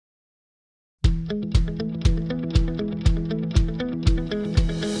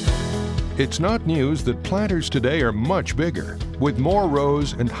It's not news that planters today are much bigger, with more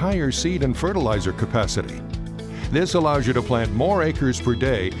rows and higher seed and fertilizer capacity. This allows you to plant more acres per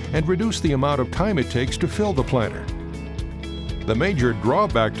day and reduce the amount of time it takes to fill the planter. The major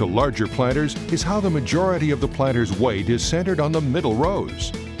drawback to larger planters is how the majority of the planter's weight is centered on the middle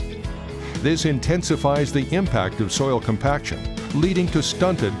rows. This intensifies the impact of soil compaction, leading to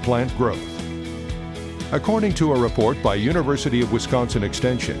stunted plant growth. According to a report by University of Wisconsin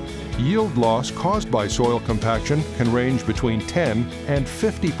Extension, yield loss caused by soil compaction can range between 10 and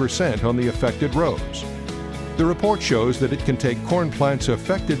 50% on the affected rows. The report shows that it can take corn plants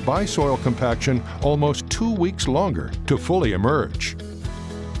affected by soil compaction almost 2 weeks longer to fully emerge.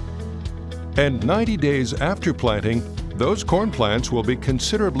 And 90 days after planting, those corn plants will be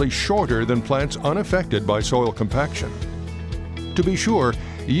considerably shorter than plants unaffected by soil compaction. To be sure,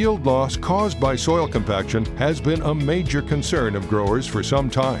 yield loss caused by soil compaction has been a major concern of growers for some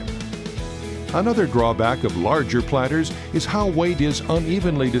time. Another drawback of larger planters is how weight is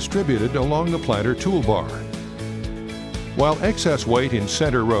unevenly distributed along the planter toolbar. While excess weight in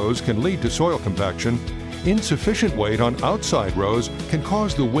center rows can lead to soil compaction, insufficient weight on outside rows can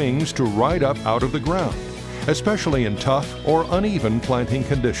cause the wings to ride up out of the ground, especially in tough or uneven planting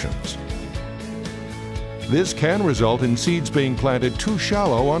conditions. This can result in seeds being planted too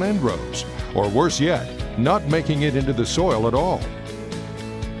shallow on end rows, or worse yet, not making it into the soil at all.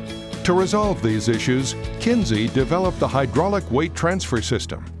 To resolve these issues, Kinze developed the hydraulic weight transfer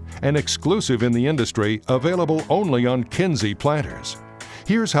system, an exclusive in the industry available only on Kinze planters.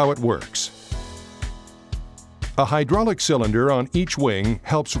 Here's how it works. A hydraulic cylinder on each wing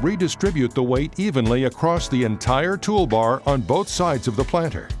helps redistribute the weight evenly across the entire toolbar on both sides of the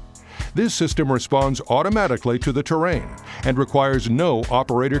planter. This system responds automatically to the terrain and requires no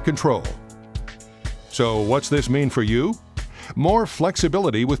operator control. So what's this mean for you? More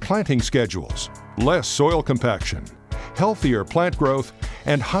flexibility with planting schedules, less soil compaction, healthier plant growth,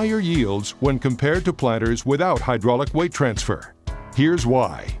 and higher yields when compared to planters without hydraulic weight transfer. Here's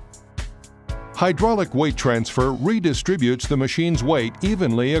why. Hydraulic weight transfer redistributes the machine's weight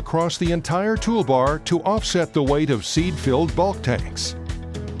evenly across the entire toolbar to offset the weight of seed-filled bulk tanks.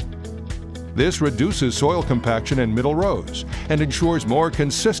 This reduces soil compaction in middle rows and ensures more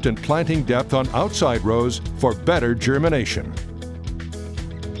consistent planting depth on outside rows for better germination.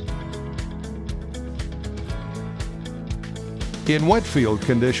 In wet field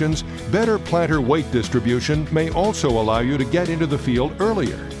conditions, better planter weight distribution may also allow you to get into the field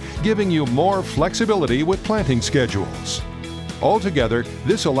earlier, giving you more flexibility with planting schedules. Altogether,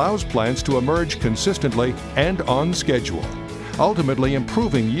 this allows plants to emerge consistently and on schedule, ultimately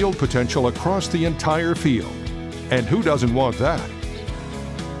improving yield potential across the entire field. And who doesn't want that?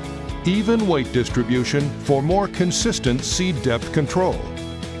 Even weight distribution for more consistent seed depth control,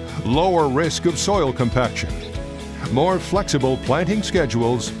 lower risk of soil compaction, more flexible planting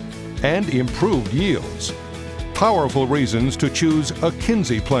schedules, and improved yields. Powerful reasons to choose a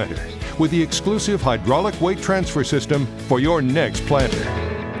Kinze planter with the exclusive hydraulic weight transfer system for your next planter.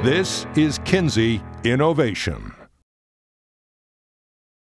 This is Kinze Innovation.